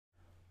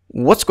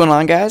What's going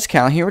on, guys?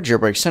 Cal here with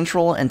Jailbreak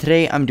Central, and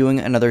today I'm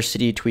doing another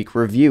Cydia tweak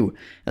review.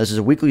 Now, this is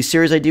a weekly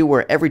series I do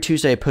where every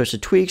Tuesday I post a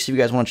tweak, so if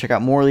you guys want to check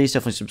out more of these,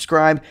 definitely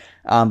subscribe.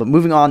 But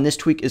moving on, this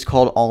tweak is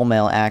called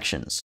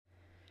AllMailActions.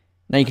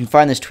 Now, you can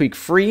find this tweak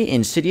free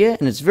in Cydia,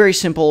 and it's very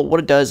simple. What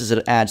it does is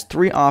it adds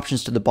 3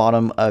 options to the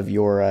bottom of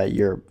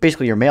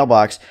basically your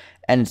mailbox,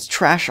 and it's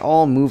trash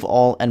all, move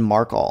all, and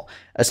mark all.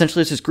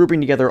 Essentially, this is grouping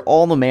together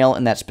all the mail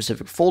in that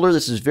specific folder.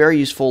 This is very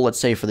useful, let's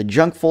say, for the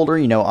junk folder.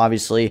 You know,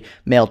 obviously,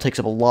 mail takes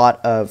up a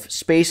lot of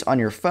space on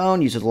your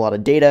phone, uses a lot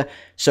of data.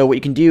 So what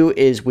you can do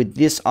is, with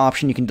this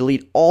option, you can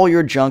delete all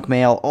your junk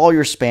mail, all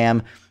your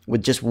spam,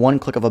 with just one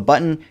click of a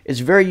button. It's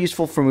very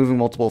useful for moving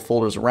multiple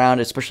folders around,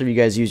 especially if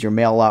you guys use your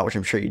mail a lot, which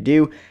I'm sure you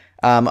do.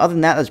 Other than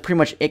that, that's pretty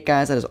much it,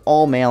 guys. That is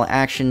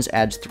AllMailActions,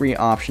 adds 3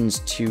 options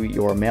to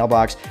your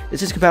mailbox.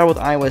 This is compatible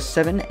with iOS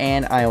 7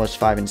 and iOS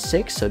 5 and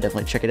 6, so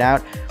definitely check it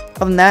out.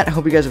 Other than that, I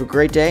hope you guys have a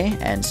great day,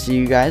 and see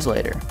you guys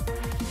later.